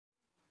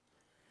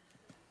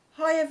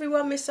Hi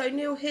everyone, Miss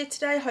O'Neill here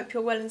today. Hope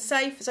you're well and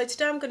safe. So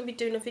today I'm going to be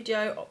doing a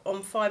video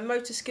on 5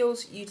 motor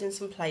skills using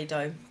some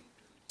Play-Doh.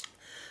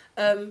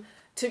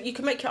 You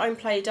can make your own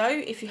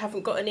Play-Doh if you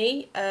haven't got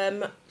any.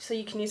 So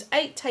you can use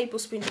 8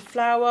 tablespoons of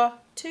flour,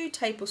 2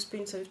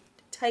 tablespoons of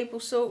table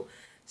salt,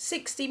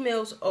 60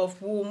 ml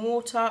of warm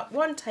water,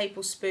 1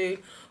 tablespoon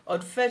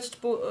of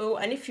vegetable oil,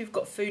 and if you've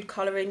got food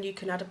colouring you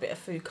can add a bit of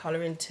food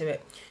colouring to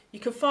it. You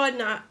can find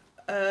that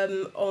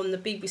on the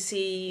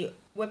BBC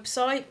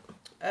website.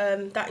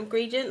 That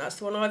ingredient, that's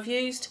the one I've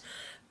used.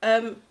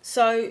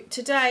 So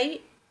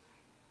today,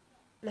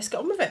 let's get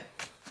on with it.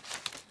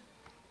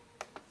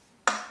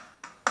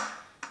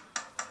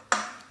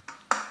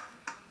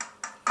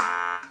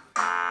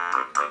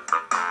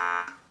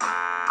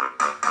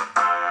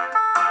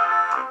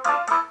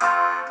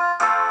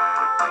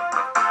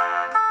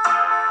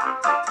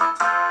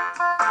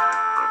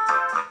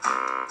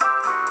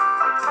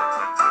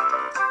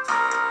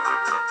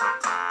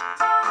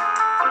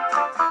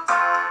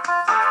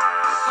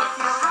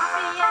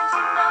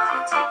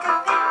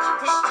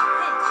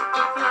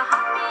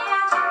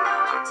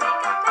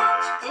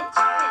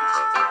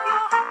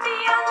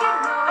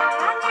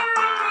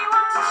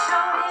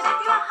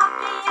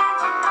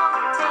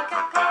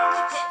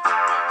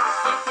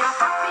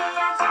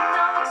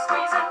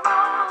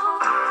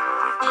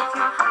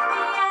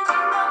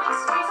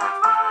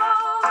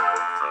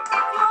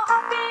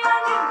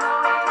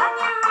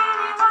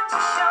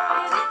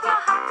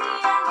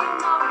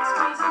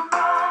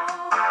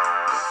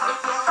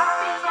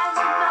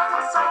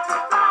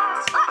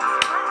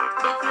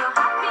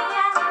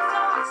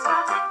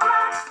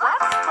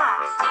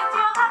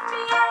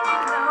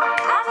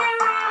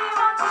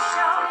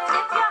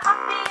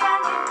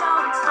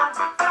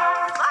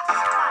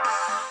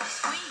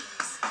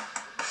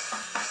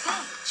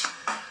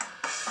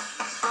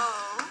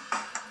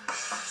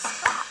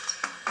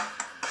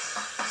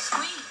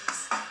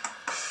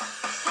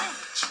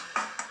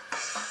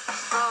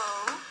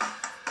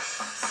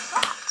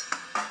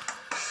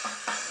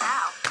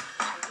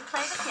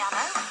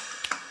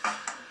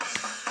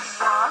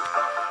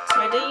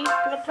 Ready?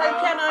 Gonna play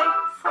piano.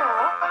 4,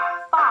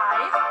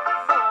 5,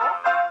 4,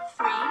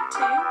 3, 2,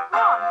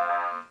 1.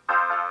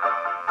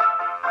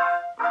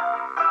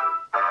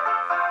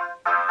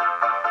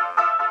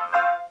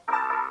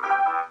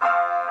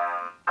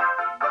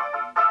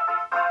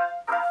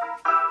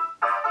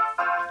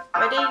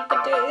 Ready? You can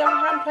do it with the other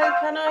hand, play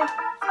piano.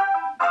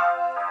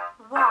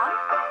 1,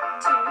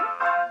 2,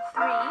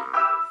 3,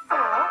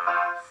 4,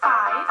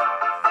 5,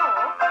 4,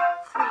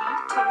 3,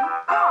 2,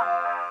 1.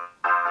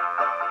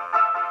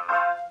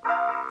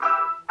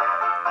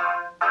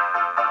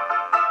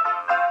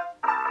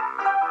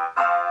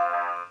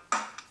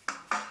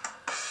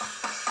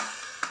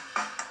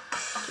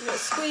 A little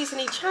squeeze in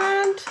each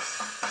hand. If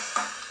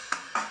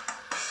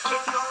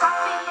you're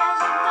happy and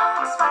you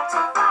know it's flat to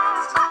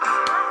flat, flat,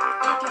 flat.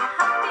 If you're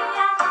happy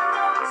and you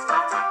know it's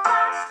flat to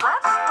flat,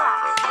 flat, flat.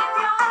 If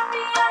you're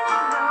happy and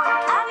you know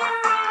it and you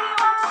really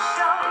want to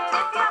show it.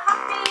 If you're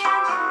happy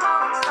and you know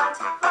it's flat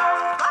to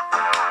flat, flat,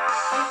 flat.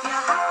 If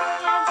you're happy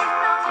and you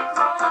know it,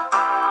 roll a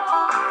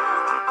ball.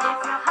 If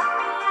you're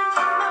happy and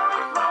you know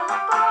it, roll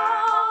a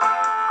ball.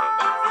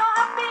 If you're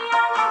happy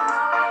and you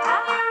know it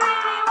and you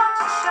really want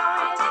to show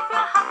it. If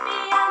you're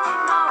happy and you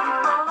know it,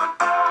 roll a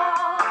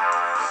ball.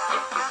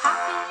 If you're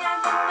happy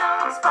and you know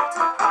it's flat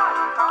to prod,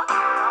 prod,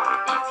 prod.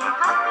 If you're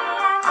happy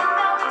and you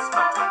know it's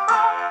flat to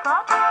prod,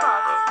 prod,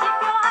 prod. If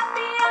you're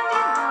happy and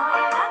you know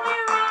it and you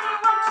really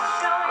want to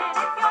show it.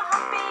 If you're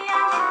happy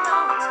and you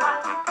know it's flat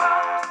to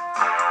prod.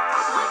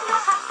 With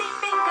your happy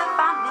finger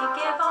family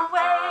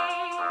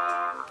giveaway.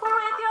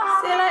 With your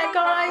See you later,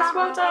 guys.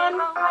 Well done.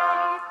 giveaway.